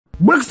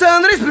Bueno,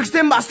 Andrés, espero que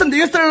estén bastante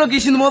bien. Estarán aquí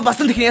haciendo un mod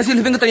bastante genial. Si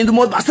les vengo trayendo un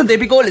mod bastante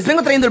épico. Les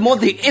vengo trayendo el mod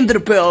de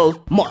Ender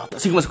Pearl mod.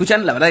 Así como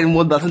escuchan, la verdad es un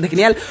mod bastante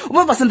genial. Un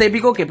mod bastante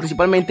épico que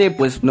principalmente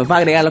pues nos va a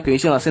agregar lo que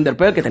dicen las Ender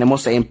Pearl que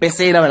tenemos en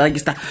PC. La verdad que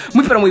está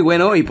muy pero muy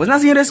bueno. Y pues nada,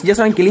 señores, ya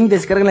saben que el link de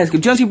descarga en la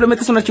descripción.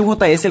 Simplemente es un archivo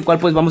JS el cual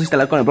pues vamos a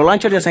instalar con el Bro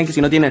Launcher. Ya saben que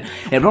si no tienen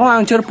el Bro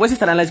Launcher pues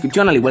estará en la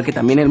descripción, al igual que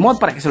también el mod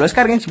para que se lo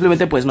descarguen.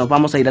 Simplemente pues nos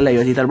vamos a ir a la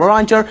ayudita del Bro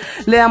Launcher.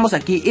 Le damos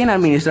aquí en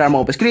administrar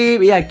mob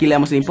script y aquí le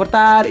damos en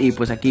importar. Y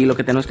pues aquí lo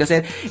que tenemos que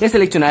hacer es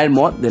seleccionar el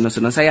mod de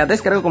nuestra ensaya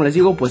descarga, como les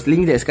digo, pues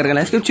link de descarga en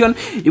la descripción.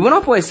 Y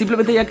bueno, pues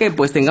simplemente ya que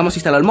pues tengamos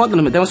instalado el mod,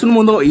 nos metemos en un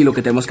mundo y lo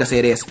que tenemos que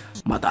hacer es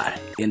matar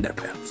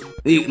Enderpearls.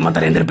 Y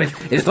matar Enderpearls,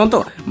 ¿eres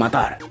tonto?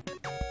 Matar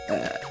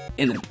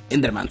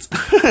Endermans.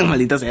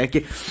 Maldita sea,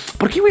 que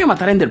 ¿por qué voy a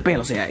matar a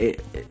Enderpearl? O sea,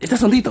 ¿estás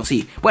tontito?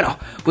 Sí. Bueno,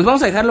 pues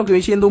vamos a dejar lo que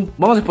viene siendo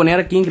vamos a poner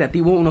aquí en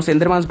creativo unos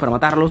Endermans para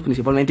matarlos,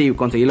 principalmente, y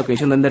conseguir lo que viene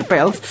siendo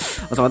Enderpearls.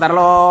 Vamos a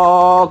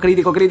matarlo.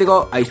 Crítico,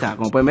 crítico. Ahí está,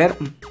 como pueden ver.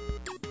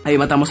 Ahí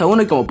matamos a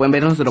uno y como pueden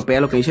ver nos dropea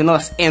lo que dicen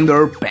las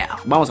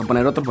Enderpearl. Vamos a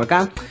poner otro por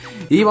acá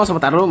y vamos a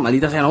matarlo.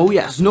 Maldita sea, no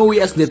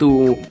huyas de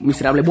tu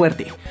miserable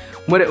muerte.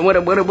 Muere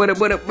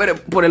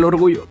por el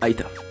orgullo. Ahí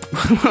está.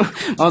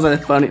 Vamos a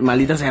desponer,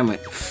 maldita sea.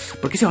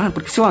 ¿Por qué se van?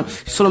 ¿Por qué se van?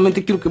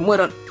 Solamente quiero que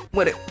mueran.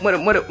 Muere.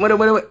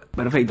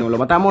 Perfecto, lo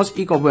matamos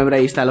y como pueden ver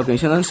ahí está lo que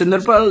dicen las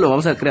Enderpearl. Lo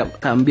vamos a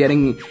cambiar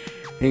en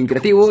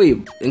creativo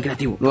y en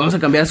creativo lo vamos a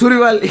cambiar a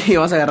survival y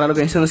vamos a agarrar lo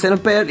que dice un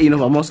Pearl y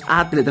nos vamos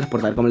a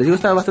teletransportar. Como les digo,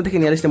 está bastante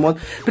genial este mod,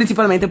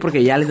 principalmente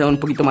porque ya les da un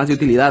poquito más de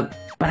utilidad.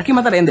 ¿Para qué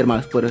matar a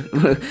Enderman?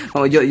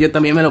 Yo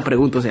también me lo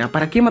pregunto, o sea,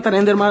 ¿para qué matar a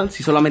Enderman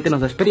si solamente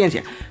nos da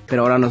experiencia?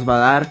 Pero ahora nos va a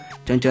dar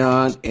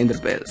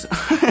Enderpearls.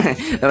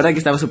 La verdad que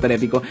estaba súper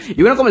épico.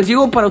 Y bueno, como les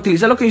digo, para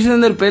utilizar lo que dice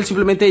Enderpearl,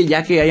 simplemente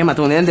ya que haya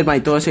matado a un Enderman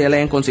y todo eso ya le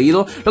hayan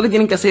conseguido, lo que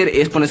tienen que hacer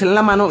es ponérselo en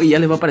la mano y ya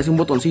les va a aparecer un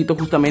botoncito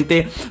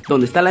justamente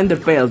donde está la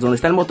Enderpearl, donde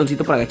está el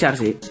botoncito para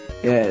agacharse.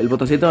 El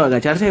botoncito de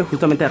agacharse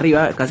justamente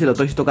arriba, casi lo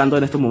estoy tocando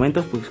en estos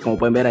momentos, pues como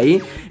pueden ver ahí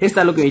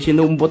está lo que viene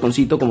siendo un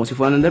botoncito como si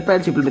fuera un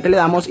Enderpearl. Simplemente le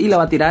damos y la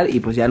va a tirar y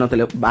pues ya no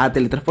va a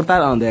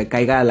teletransportar a donde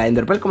caiga la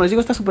Enderpearl. Como les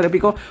digo, está súper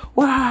épico.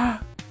 ¡Wow!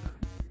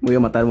 Me voy a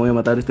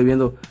matar, estoy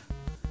viendo.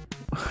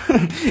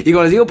 Y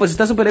como les digo, pues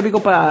está súper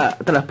épico para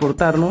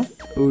transportarnos.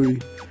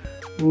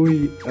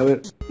 Uy, a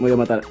ver, me voy a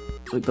matar.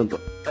 Soy tonto.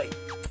 Ay.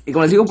 Y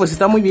como les digo, pues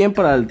está muy bien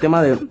para el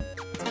tema de...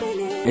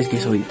 Es que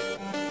soy...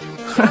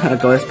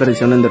 Acabo de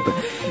desperdiciar un Enderpearl.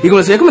 Y como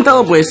les había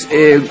comentado, pues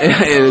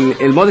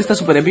el mod está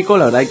súper épico.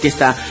 La verdad que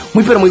está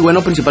muy pero muy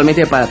bueno,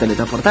 principalmente para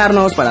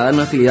teletransportarnos, para dar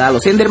una utilidad a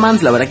los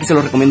Endermans. La verdad que se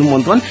los recomiendo un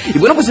montón. Y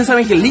bueno, pues ya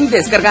saben que el link de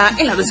descarga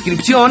en la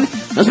descripción.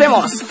 Nos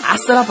vemos,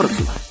 hasta la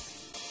próxima.